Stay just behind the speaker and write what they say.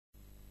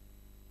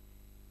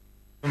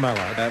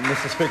Mallard.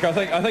 Mr Speaker,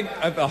 I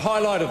think the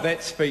highlight of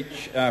that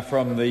speech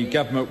from the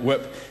government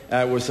whip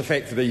was the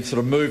fact that he sort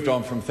of moved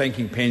on from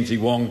thanking Pansy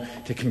Wong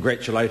to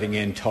congratulating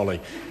Anne Tolley,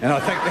 and I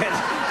think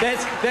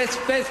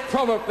that's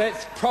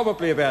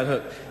probably about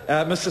it.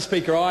 Mr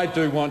Speaker, I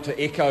do want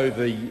to echo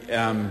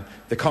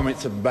the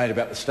comments that have been made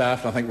about the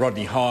staff, and I think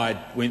Rodney Hyde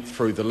went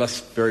through the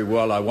list very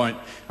well. I'm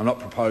not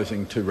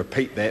proposing to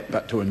repeat that,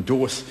 but to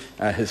endorse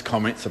his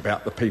comments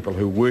about the people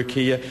who work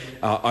here.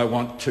 I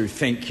want to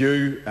thank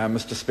you,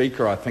 Mr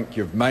Speaker. I think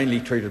you've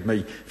mainly treated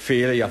me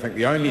fairly. I think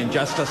the only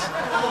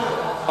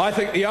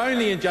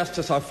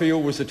injustice I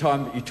feel was the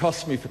time that you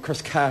tossed me for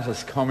Chris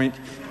Carter's comment,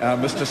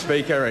 Mr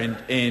Speaker,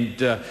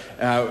 and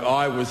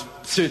I was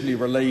certainly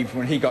relieved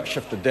when he got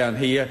shifted down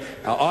here.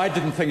 I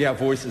didn't think our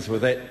voices were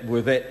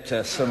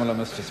that similar,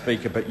 Mr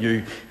Speaker, but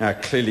you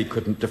clearly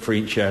couldn't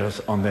differentiate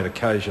us on that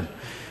occasion.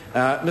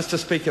 Mr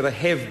Speaker, there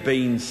have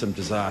been some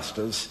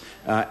disasters,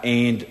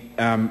 and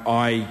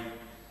I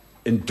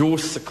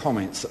endorse the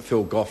comments that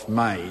Phil Goff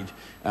made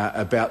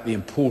about the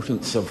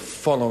importance of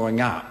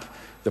following up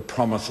the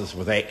promises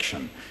with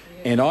action.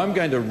 And I'm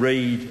going to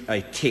read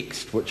a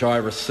text which I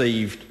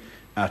received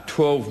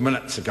 12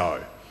 minutes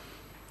ago.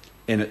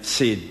 And it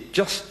said,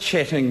 "Just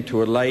chatting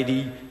to a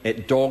lady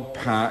at Dog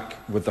Park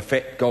with the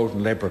fat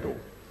golden Labrador."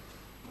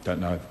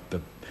 Don't know.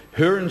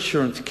 Her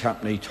insurance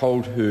company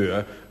told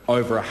her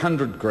over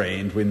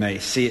 $100,000 when they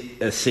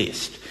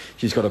assessed.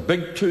 She's got a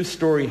big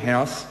 2-storey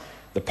house,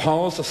 the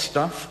piles are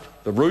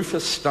stuffed, the roof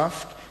is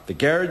stuffed, the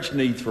garage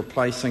needs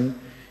replacing,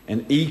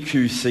 and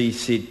EQC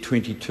said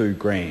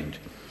 $22,000.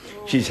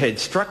 She's had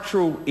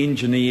structural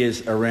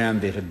engineers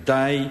around there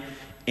today,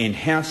 and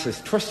house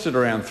is twisted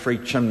around 3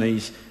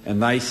 chimneys,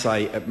 and they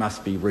say it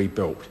must be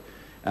rebuilt.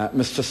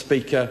 Mr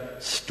Speaker,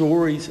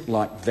 stories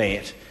like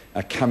that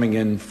are coming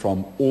in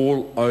from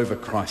all over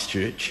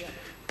Christchurch.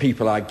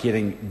 People are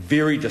getting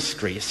very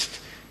distressed,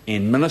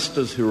 and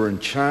ministers who are in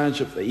charge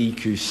of the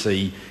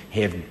EQC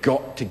have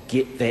got to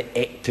get that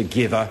act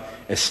together,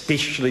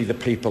 especially the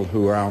people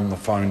who are on the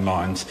phone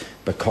lines,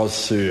 because,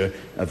 sir,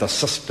 the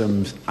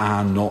systems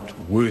are not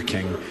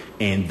working,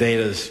 and that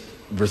has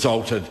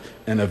resulted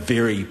in a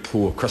very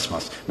poor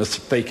Christmas. Mr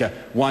Speaker,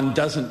 one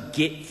doesn't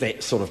get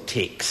that sort of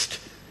text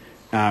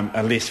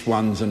unless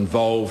one's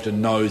involved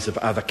and knows of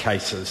other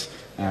cases,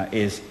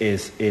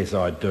 as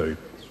I do.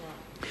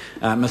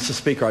 Mr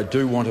Speaker, I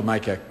do want to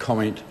make a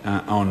comment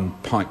on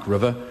Pike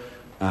River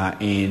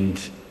and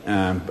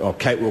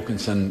Kate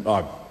Wilkinson.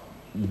 I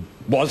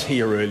was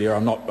here earlier. I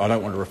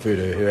don't want to refer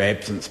to her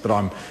absence, but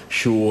I'm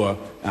sure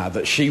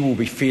that she will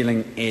be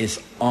feeling as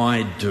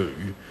I do,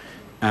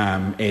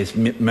 as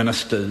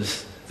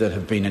ministers that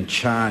have been in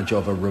charge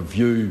of a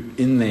review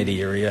in that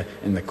area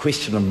in the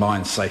question of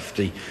mine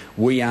safety.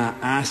 We are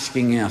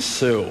asking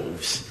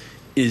ourselves,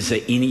 is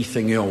there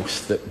anything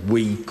else that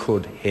we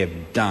could have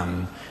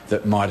done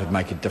that might have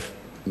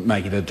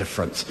made it a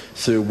difference?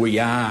 So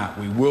we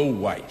will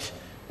wait,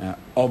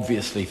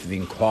 obviously, for the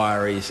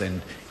inquiries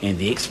and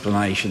the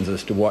explanations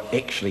as to what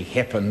actually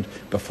happened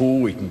before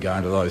we can go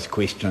into those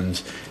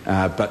questions.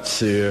 But,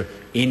 sir,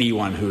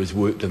 anyone who has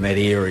worked in that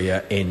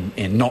area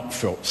and not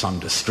felt some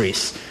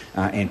distress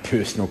and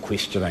personal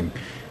questioning,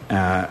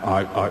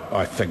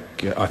 I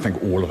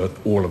think all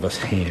of us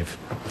have.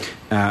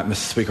 Mr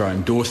Speaker, I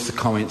endorse the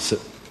comments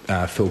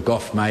that Phil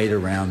Goff made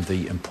around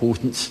the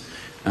importance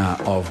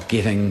of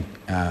getting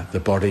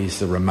the bodies,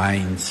 the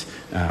remains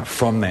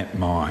from that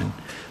mine.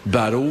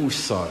 But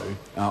also,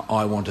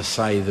 I want to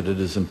say that it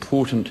is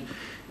important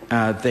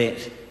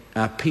that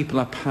people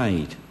are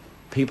paid.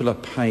 People are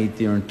paid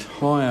their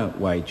entire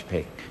wage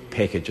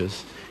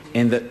packages,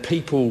 and that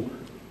people,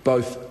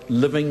 both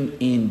living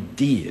and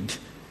dead,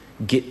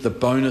 get the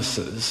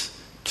bonuses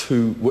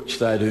to which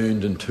they'd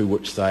earned and to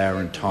which they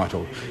are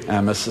entitled.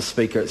 Mr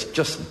Speaker, it's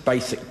just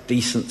basic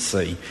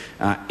decency,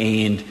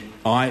 and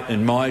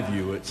in my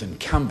view, it's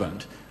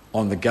incumbent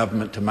on the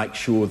government to make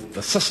sure that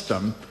the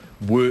system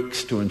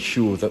works to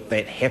ensure that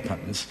that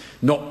happens,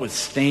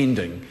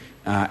 notwithstanding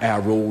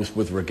our rules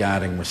with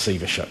regarding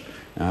receivership.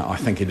 I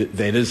think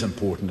that is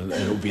important, and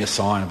it will be a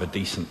sign of a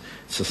decent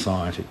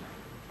society.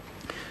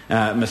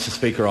 Mr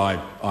Speaker,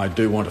 I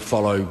do want to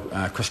follow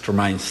Chris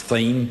Tremaine's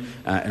theme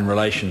in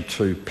relation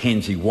to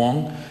Pansy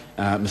Wong.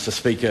 Mr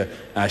Speaker,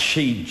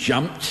 she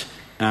jumped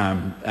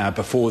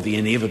before the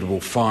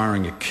inevitable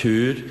firing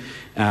occurred.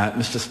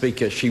 Mr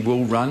Speaker, she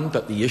will run,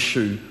 but the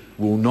issue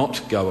will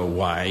not go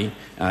away.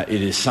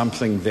 It is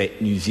something that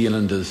New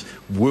Zealanders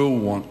will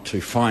want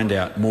to find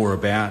out more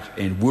about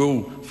and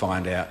will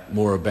find out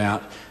more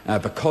about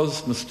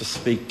because, Mr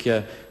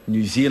Speaker,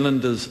 New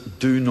Zealanders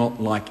do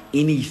not like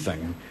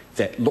anything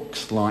that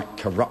looks like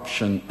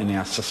corruption in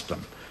our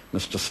system,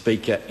 Mr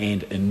Speaker,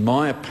 and in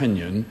my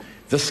opinion,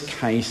 this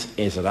case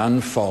as it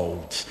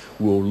unfolds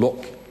will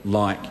look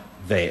like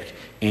that,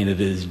 and it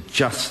is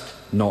just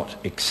not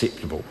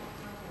acceptable.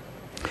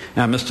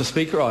 Now, Mr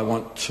Speaker, I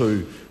want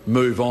to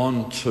move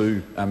on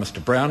to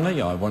Mr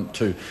Brownlee. I want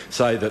to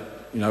say that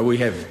we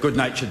have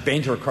good-natured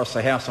banter across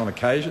the House on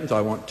occasions. I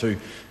want to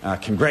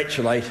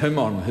congratulate him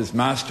on his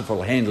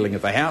masterful handling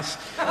of the House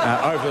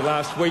over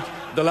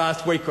the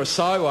last week or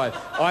so.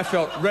 I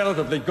felt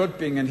relatively good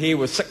being in here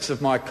with 6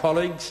 of my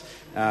colleagues,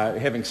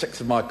 having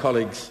 6 of my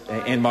colleagues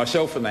and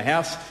myself in the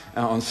House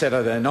on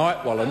Saturday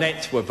night, while the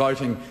Nats were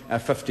voting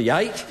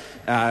 58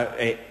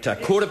 at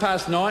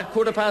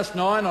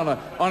 9:15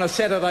 on a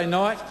Saturday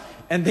night.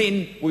 And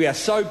then we are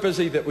so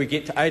busy that we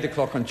get to 8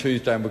 o'clock on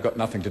Tuesday and we've got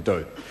nothing to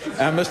do.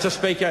 Mr.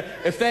 Speaker,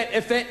 if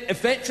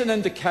that's an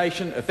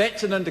indication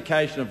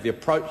of the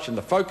approach and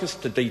the focus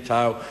to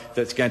detail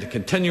that's going to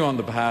continue on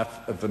the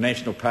behalf of the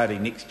National Party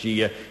next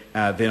year,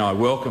 then I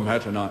welcome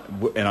it and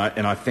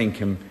I thank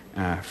him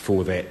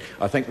for that.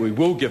 I think we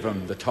will give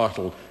him the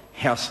title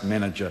House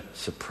Manager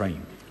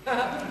Supreme.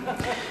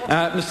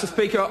 Mr.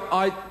 Speaker,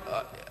 I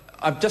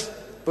just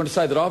want to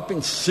say that I've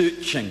been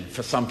searching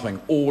for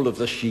something all of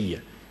this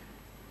year.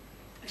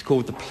 It's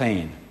called the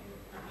plan.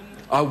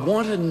 I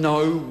want to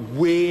know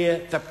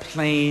where the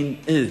plan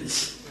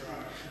is.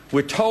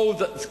 We're told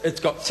that it's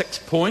got 6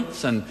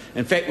 points, and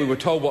in fact we were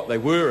told what they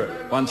were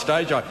at one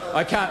stage.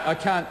 I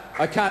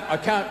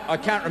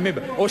can't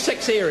remember. Or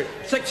 6 areas.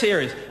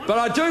 But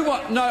I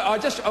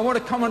just want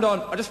to comment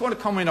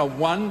on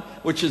one,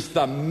 which is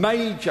the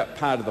major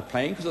part of the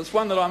plan, because it's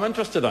one that I'm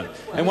interested in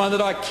and one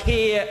that I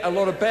care a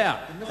lot about,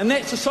 and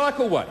that's the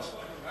cycleways.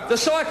 The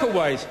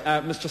cycleways,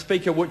 Mr.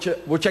 Speaker,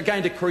 which are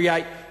going to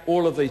create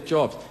all of these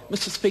jobs.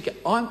 Mr. Speaker,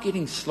 I'm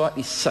getting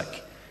slightly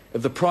sick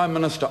of the Prime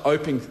Minister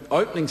opening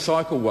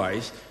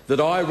cycleways that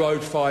I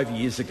rode 5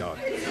 years ago.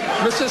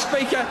 Mr.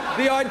 Speaker,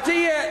 the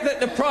idea that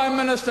the Prime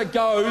Minister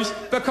goes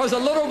because a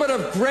little bit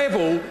of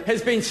gravel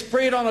has been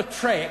spread on a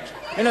track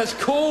and it's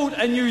called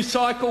a new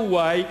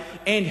cycleway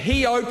and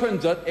he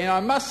opens it, and I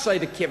must say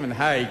to Kevin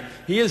Haig,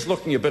 he is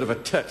looking a bit of a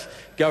tit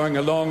going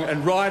along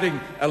and riding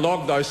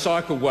along those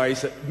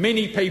cycleways that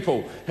many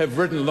people have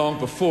ridden along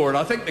before, and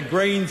I think the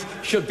Greens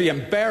should be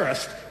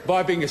embarrassed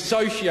by being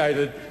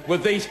associated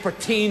with these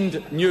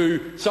pretend new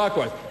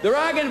cycleways. There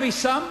are going to be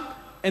some,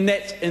 and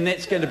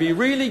that's going to be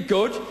really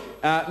good,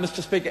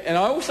 Mr. Speaker. And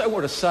I also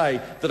want to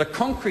say that a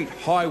concrete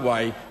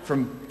highway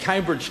from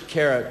Cambridge to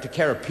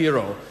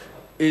Karapiro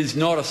is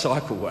not a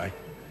cycleway.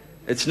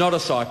 It's not a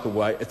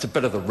cycleway. It's a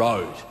bit of the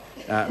road,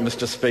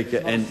 Mr.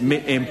 Speaker, and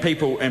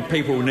people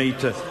need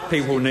to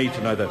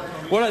know that.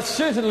 Well, it's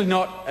certainly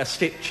not a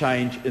step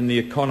change in the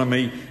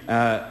economy,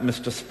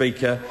 Mr.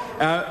 Speaker.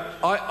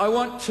 I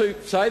want to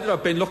say that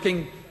I've been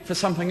looking for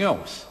something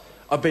else.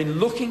 I've been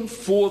looking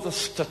for the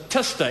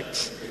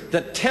statistics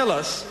that tell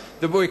us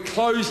that we're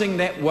closing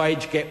that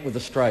wage gap with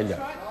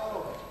Australia.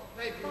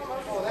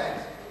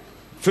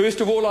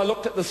 First of all, I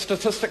looked at the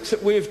statistics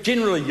that we've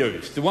generally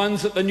used, the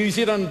ones that the New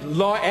Zealand,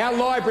 our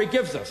library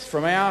gives us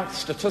from our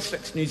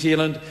Statistics New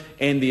Zealand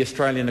and the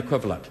Australian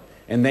equivalent.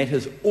 And that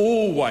has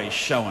always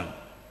shown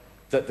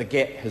that the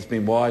gap has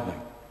been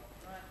widening.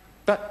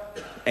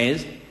 But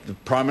as the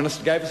Prime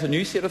Minister gave us a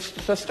new set of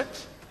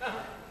statistics,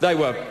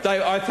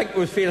 I think it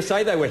was fair to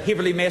say they were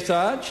heavily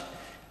massaged.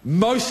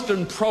 Most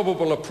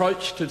improbable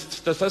approach to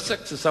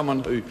statistics as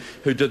someone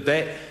who did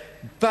that.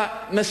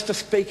 But, Mr.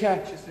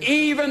 Speaker,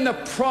 even the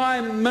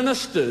Prime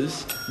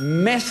Minister's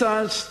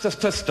massage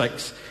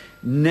statistics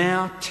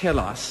now tell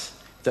us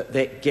that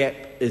that gap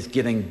is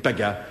getting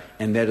bigger,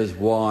 and that is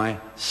why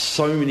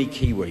so many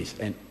Kiwis,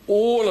 and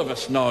all of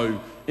us know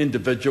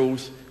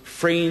individuals,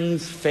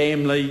 friends,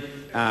 family,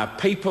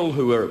 people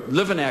who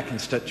live in our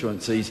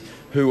constituencies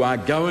who are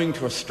going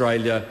to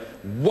Australia,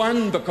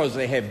 one, because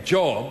they have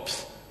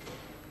jobs,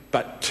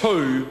 but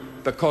two,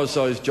 because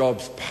those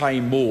jobs pay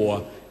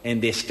more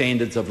and their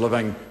standards of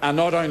living are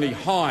not only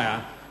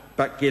higher,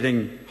 but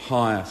getting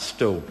higher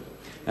still.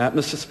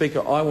 Mr.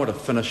 Speaker, I want to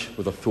finish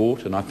with a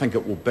thought, and I think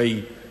it will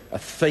be a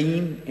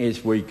theme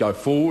as we go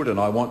forward, and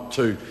I want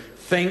to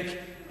thank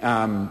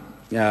a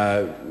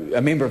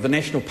member of the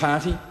National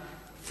Party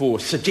for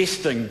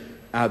suggesting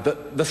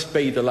that this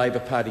be the Labour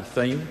Party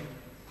theme.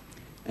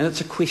 And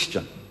it's a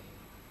question.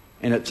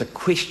 And it's a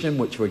question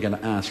which we're going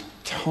to ask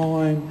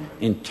time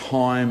and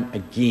time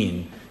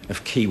again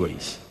of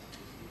Kiwis.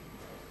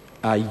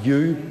 Are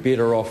you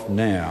better off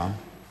now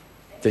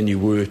than you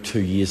were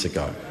 2 years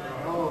ago?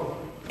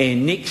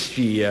 And next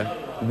year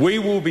we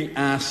will be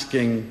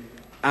asking,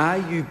 are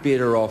you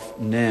better off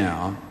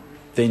now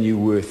than you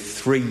were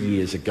 3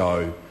 years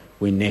ago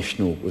when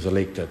National was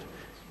elected?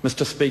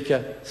 Mr.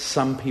 Speaker,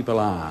 some people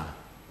are.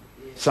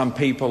 Some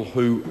people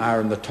who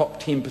are in the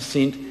top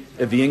 10%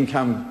 of the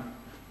income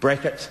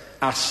brackets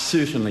are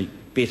certainly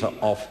better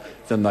off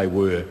than they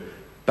were.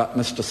 But,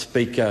 Mr.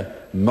 Speaker,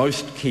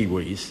 most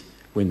Kiwis,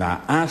 when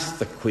they're asked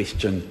the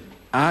question,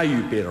 are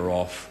you better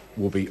off,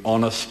 will be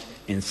honest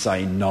and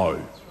say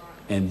no.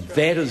 And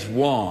that is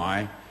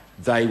why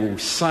they will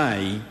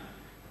say,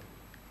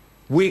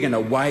 we're going to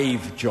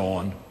wave,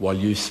 John, while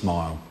you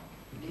smile.